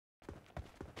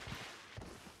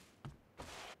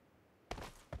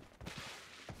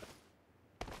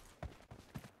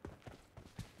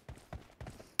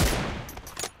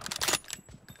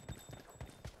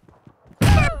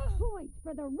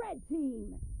for the red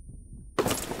team!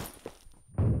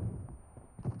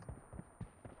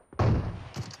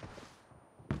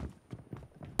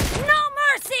 No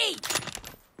mercy!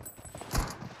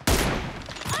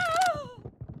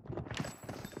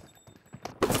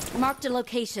 Marked a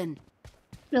location.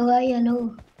 Rồi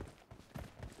alo.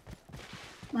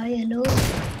 Bài alo.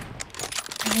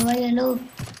 Bài alo.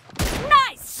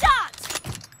 Nice shot!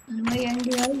 Bài anh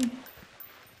đi ơi.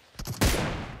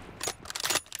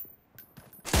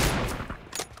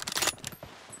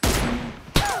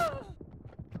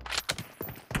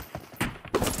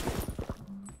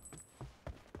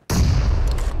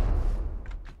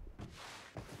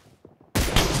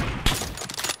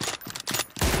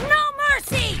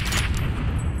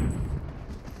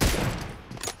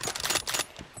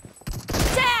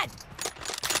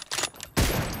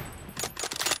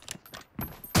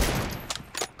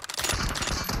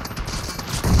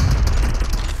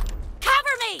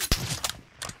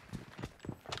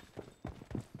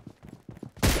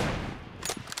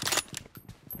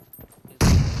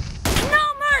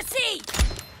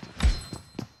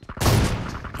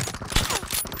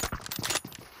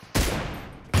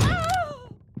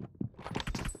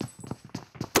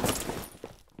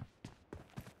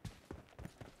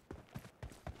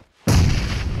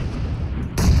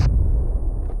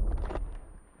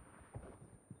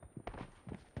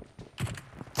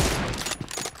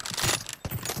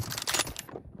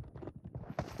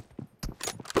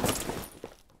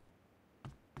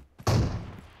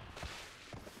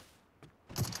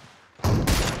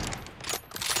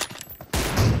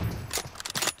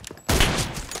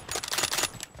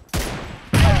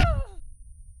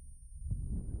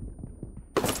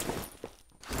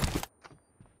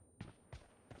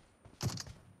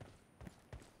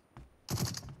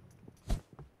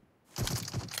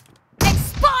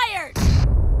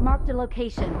 Marked a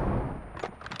location.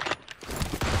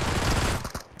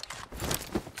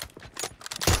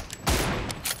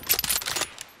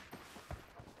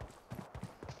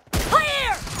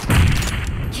 Clear!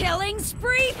 Killing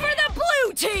spree for the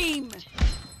blue team!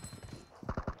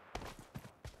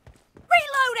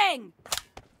 Reloading!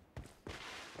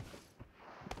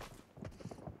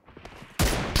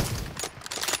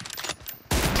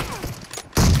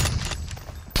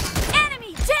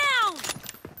 Enemy down!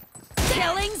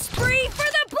 Killing spree for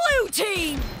the blue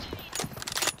team!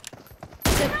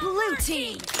 The blue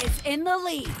team is in the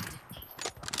lead.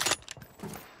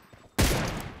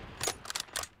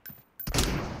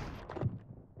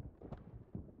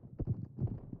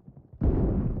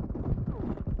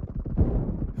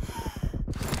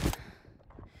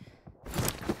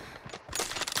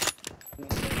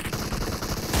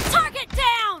 Target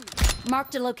down!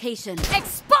 Marked a location.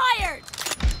 Expired!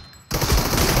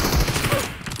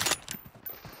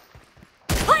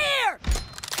 Clear!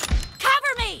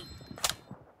 Cover me!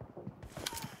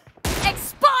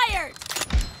 Expired!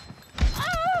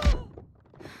 Oh!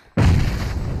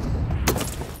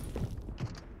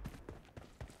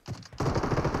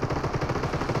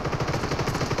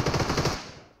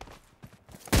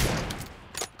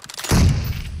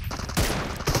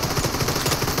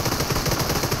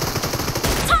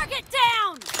 Target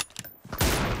down!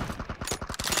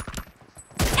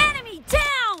 Enemy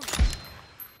down!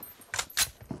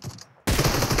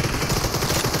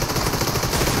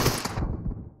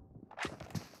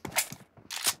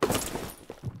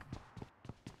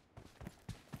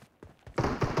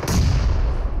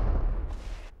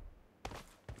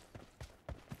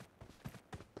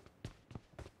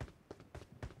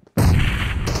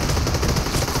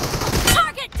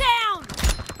 Target down!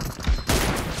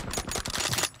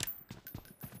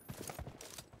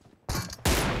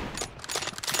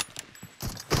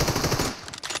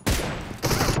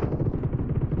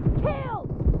 Kill!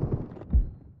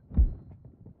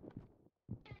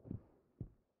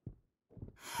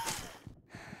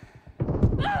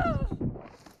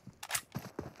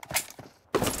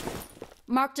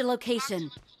 Marked a location.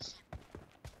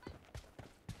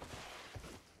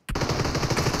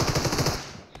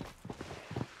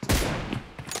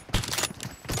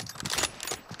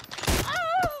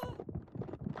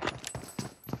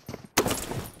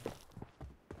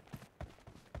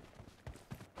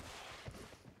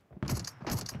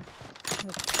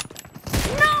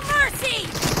 No mercy!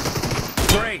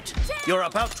 Great! You're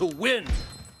about to win!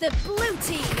 The blue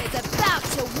team is about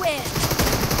to win.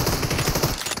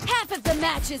 Half of the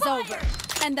match is over,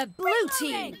 and the blue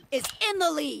team is in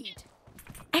the lead.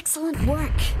 Excellent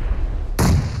work.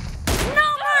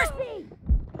 No mercy!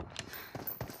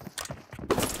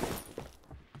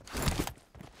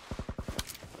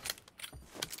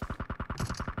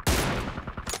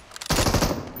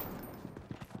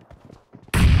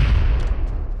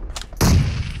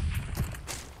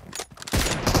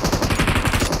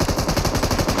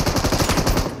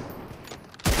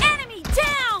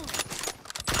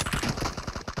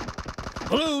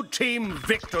 Blue team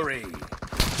victory.